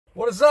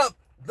What is up?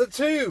 The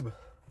Tube.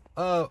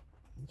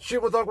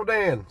 Shoot with Uncle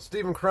Dan,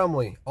 Stephen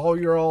Crumley. All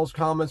your all's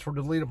comments were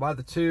deleted by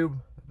the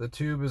Tube. The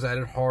Tube is at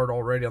it hard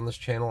already on this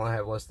channel, and I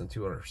have less than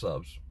 200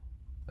 subs.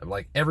 I'm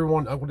like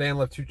everyone. Uncle Dan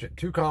left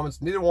two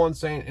comments, neither one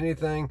saying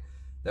anything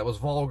that was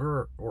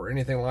vulgar or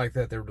anything like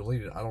that. They were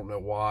deleted. I don't know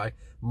why.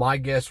 My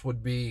guess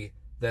would be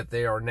that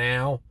they are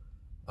now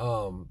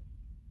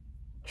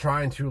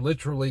trying to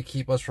literally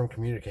keep us from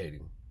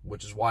communicating,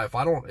 which is why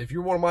if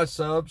you're one of my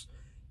subs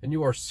and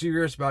you are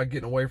serious about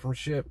getting away from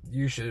shit,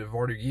 you should have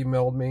already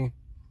emailed me,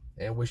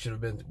 and we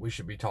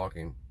should be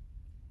talking,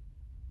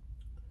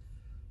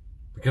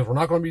 because we're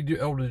not going to be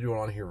able to do it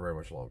on here very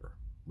much longer.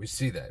 We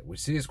see that. We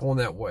see it's going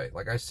that way.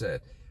 Like I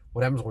said,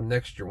 what happens when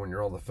next year when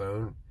you're on the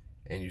phone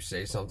and you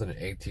say something and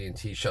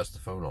AT&T shuts the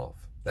phone off?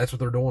 That's what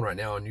they're doing right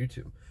now on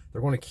YouTube.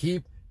 They're going to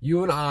keep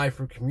you and I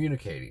from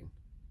communicating.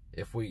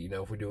 If we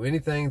do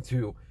anything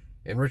to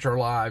enrich our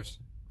lives,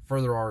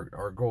 further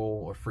our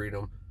goal of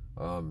freedom,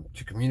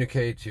 to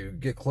communicate, to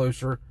get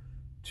closer,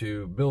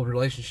 to build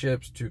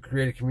relationships, to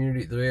create a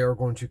community, they are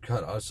going to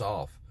cut us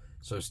off.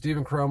 So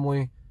Stephen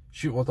Crumley,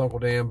 Shoot with Uncle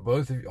Dan,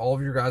 all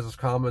of your guys'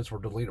 comments were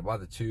deleted by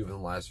the Tube in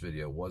the last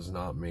video. It was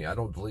not me. I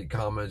don't delete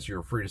comments.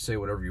 You're free to say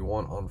whatever you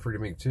want on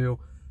Freedom Inc. 2,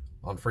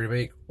 on Freedom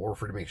Inc. or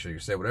Freedom Inc. So you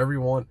can say whatever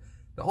you want.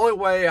 The only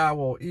way I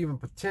will even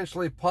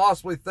potentially,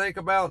 possibly think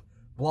about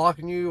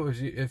blocking you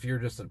is if you're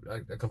just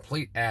a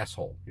complete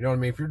asshole. You know what I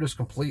mean? If you're just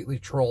completely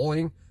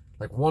trolling,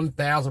 like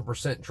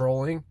 1000%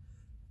 trolling,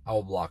 I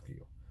will block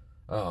you.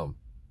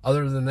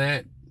 Other than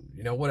that,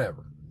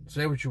 whatever.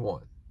 Say what you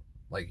want.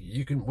 Like,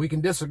 we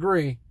can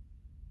disagree,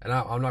 and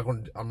I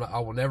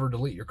will never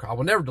delete your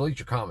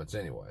comments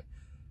anyway.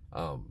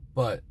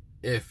 But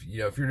if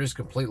you're just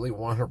completely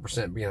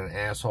 100% being an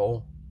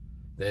asshole,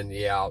 then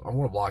yeah, I'm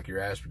going to block your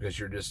ass, because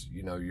you're just,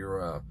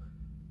 you're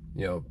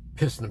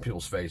pissing in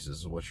people's faces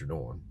is what you're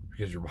doing,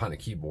 because you're behind a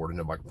keyboard and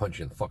nobody can punch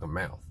you in the fucking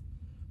mouth.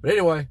 But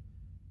anyway,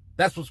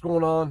 that's what's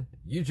going on.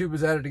 YouTube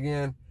is at it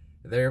again.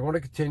 They're going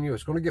to continue.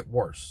 It's going to get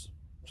worse.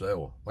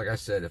 So, like I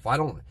said,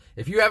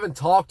 if you haven't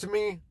talked to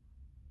me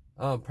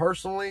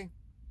personally,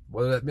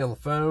 whether that be on the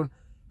phone,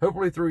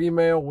 hopefully through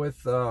email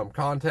with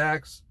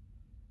contacts,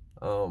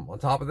 on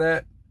top of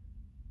that,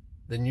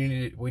 then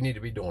we need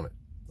to be doing it.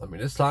 I mean,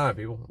 it's time,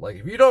 people. Like,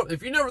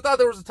 if you never thought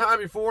there was a time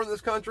before in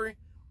this country,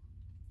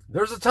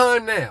 there's a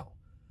time now.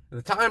 And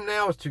the time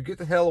now is to get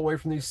the hell away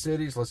from these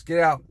cities. Let's get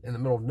out in the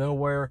middle of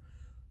nowhere.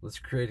 Let's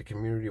create a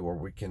community where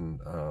we can,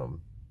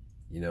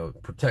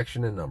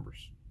 protection in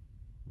numbers,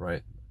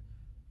 right?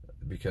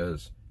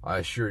 Because I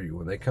assure you,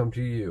 when they come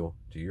to you,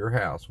 to your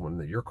house, when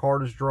your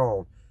card is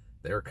drawn,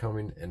 they're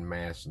coming in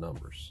mass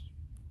numbers.